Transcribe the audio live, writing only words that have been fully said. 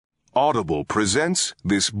Audible presents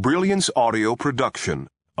this brilliance audio production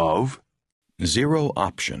of Zero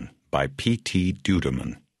Option by P.T.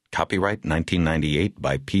 Deutermann. Copyright 1998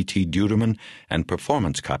 by P.T. Deutermann and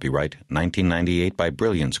performance copyright 1998 by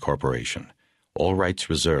Brilliance Corporation. All rights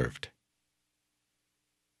reserved.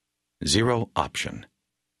 Zero Option.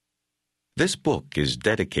 This book is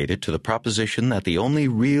dedicated to the proposition that the only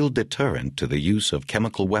real deterrent to the use of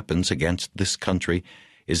chemical weapons against this country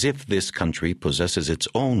is if this country possesses its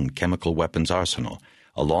own chemical weapons arsenal,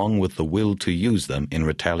 along with the will to use them in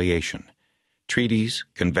retaliation. Treaties,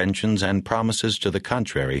 conventions, and promises to the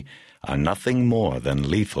contrary are nothing more than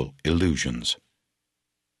lethal illusions.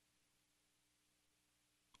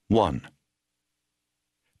 1.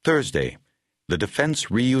 Thursday, the Defense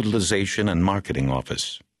Reutilization and Marketing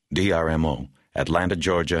Office, DRMO, Atlanta,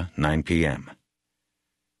 Georgia, 9 p.m.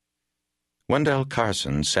 Wendell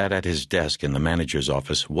Carson sat at his desk in the manager's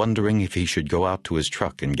office wondering if he should go out to his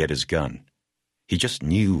truck and get his gun. He just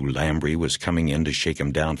knew Lambrey was coming in to shake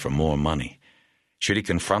him down for more money. Should he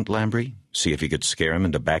confront Lambrey, see if he could scare him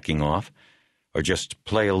into backing off, or just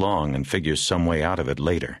play along and figure some way out of it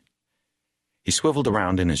later? He swiveled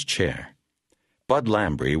around in his chair. Bud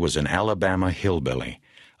Lambrey was an Alabama hillbilly,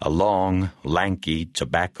 a long, lanky,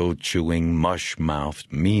 tobacco-chewing,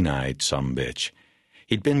 mush-mouthed, mean-eyed sumbitch.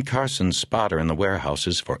 He'd been Carson's spotter in the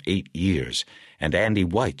warehouses for 8 years, and Andy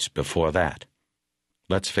White's before that.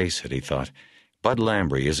 Let's face it, he thought, Bud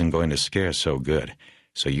Lambrey isn't going to scare so good,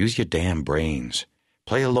 so use your damn brains.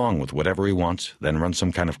 Play along with whatever he wants, then run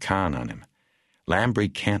some kind of con on him.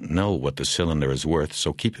 Lambrey can't know what the cylinder is worth,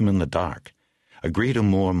 so keep him in the dark. Agree to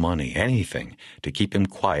more money, anything, to keep him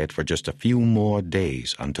quiet for just a few more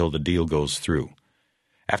days until the deal goes through.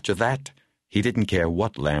 After that, he didn't care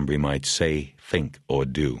what Lambrey might say, think, or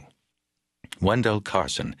do. Wendell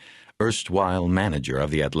Carson, erstwhile manager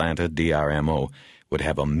of the Atlanta DRMO, would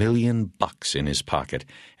have $1 million in his pocket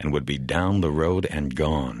and would be down the road and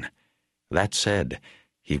gone. That said,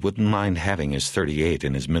 he wouldn't mind having his .38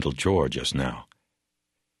 in his middle drawer just now.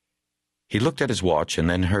 He looked at his watch and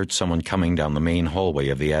then heard someone coming down the main hallway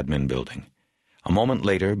of the admin building. A moment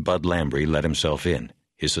later, Bud Lambrey let himself in,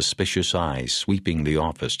 his suspicious eyes sweeping the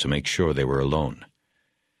office to make sure they were alone.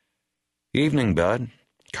 "Evening, Bud,"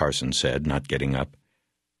 Carson said, not getting up.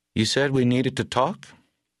 "You said we needed to talk?"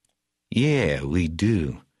 "Yeah, we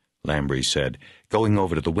do," Lambrey said, going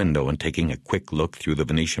over to the window and taking a quick look through the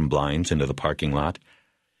Venetian blinds into the parking lot.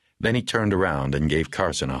 Then he turned around and gave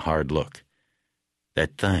Carson a hard look.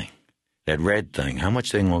 "That thing, that red thing, how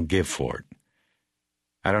much they gonna give for it?"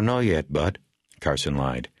 "I don't know yet, Bud," Carson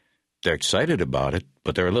lied. "They're excited about it,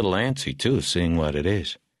 but they're a little antsy, too, seeing what it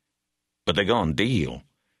is." "But they're gonna deal."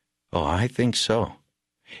 "Oh, I think so.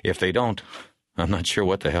 If they don't, I'm not sure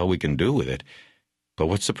what the hell we can do with it. But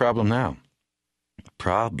what's the problem now?"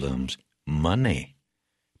 "Problem's money,"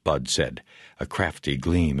 Bud said, a crafty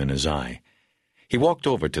gleam in his eye. He walked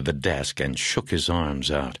over to the desk and shook his arms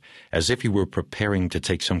out, as if he were preparing to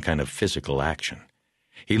take some kind of physical action.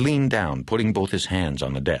 He leaned down, putting both his hands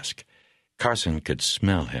on the desk. Carson could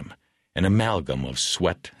smell him, an amalgam of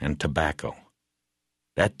sweat and tobacco.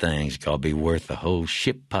 "That thing's gonna be worth a whole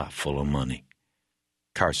ship pot full of money."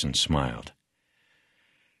 Carson smiled.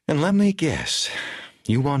 "And let me guess,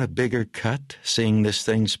 you want a bigger cut, seeing this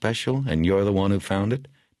thing's special, and you're the one who found it?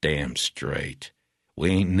 Damn straight. We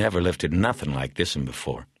ain't never lifted nothing like this'n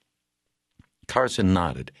before." Carson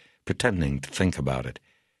nodded, pretending to think about it.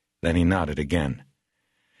 Then he nodded again.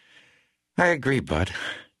 "I agree, Bud.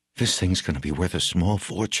 This thing's going to be worth a small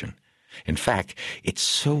fortune. In fact, it's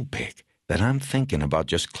so big that I'm thinking about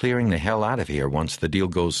just clearing the hell out of here once the deal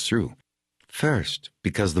goes through. First,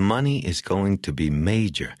 because the money is going to be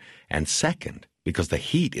major, and second, because the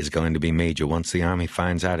heat is going to be major once the Army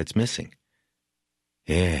finds out it's missing."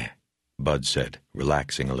 "Yeah," Bud said,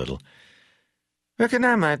 relaxing a little. "Reckon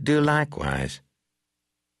I might do likewise."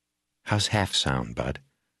 "How's half sound, Bud?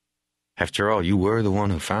 After all, you were the one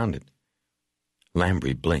who found it."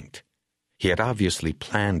 Lambrey blinked. He had obviously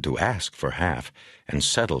planned to ask for half and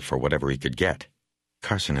settle for whatever he could get.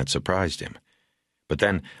 Carson had surprised him. But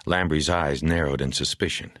then Lambrey's eyes narrowed in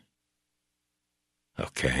suspicion.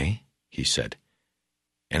 "Okay," he said.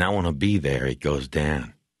 "And I want to be there it goes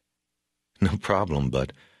down." "No problem,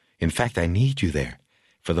 Bud. In fact, I need you there.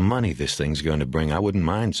 For the money this thing's going to bring, I wouldn't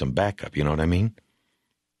mind some backup, you know what I mean?"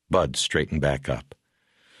 Bud straightened back up.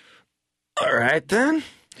 "All right, then,"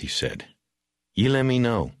 he said. "You let me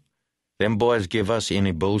know. Them boys give us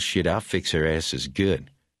any bullshit, I'll fix their asses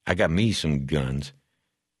good. I got me some guns."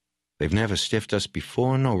 "They've never stiffed us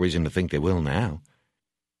before, no reason to think they will now."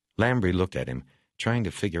 Lambrey looked at him, trying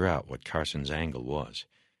to figure out what Carson's angle was.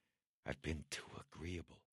 "I've been too agreeable."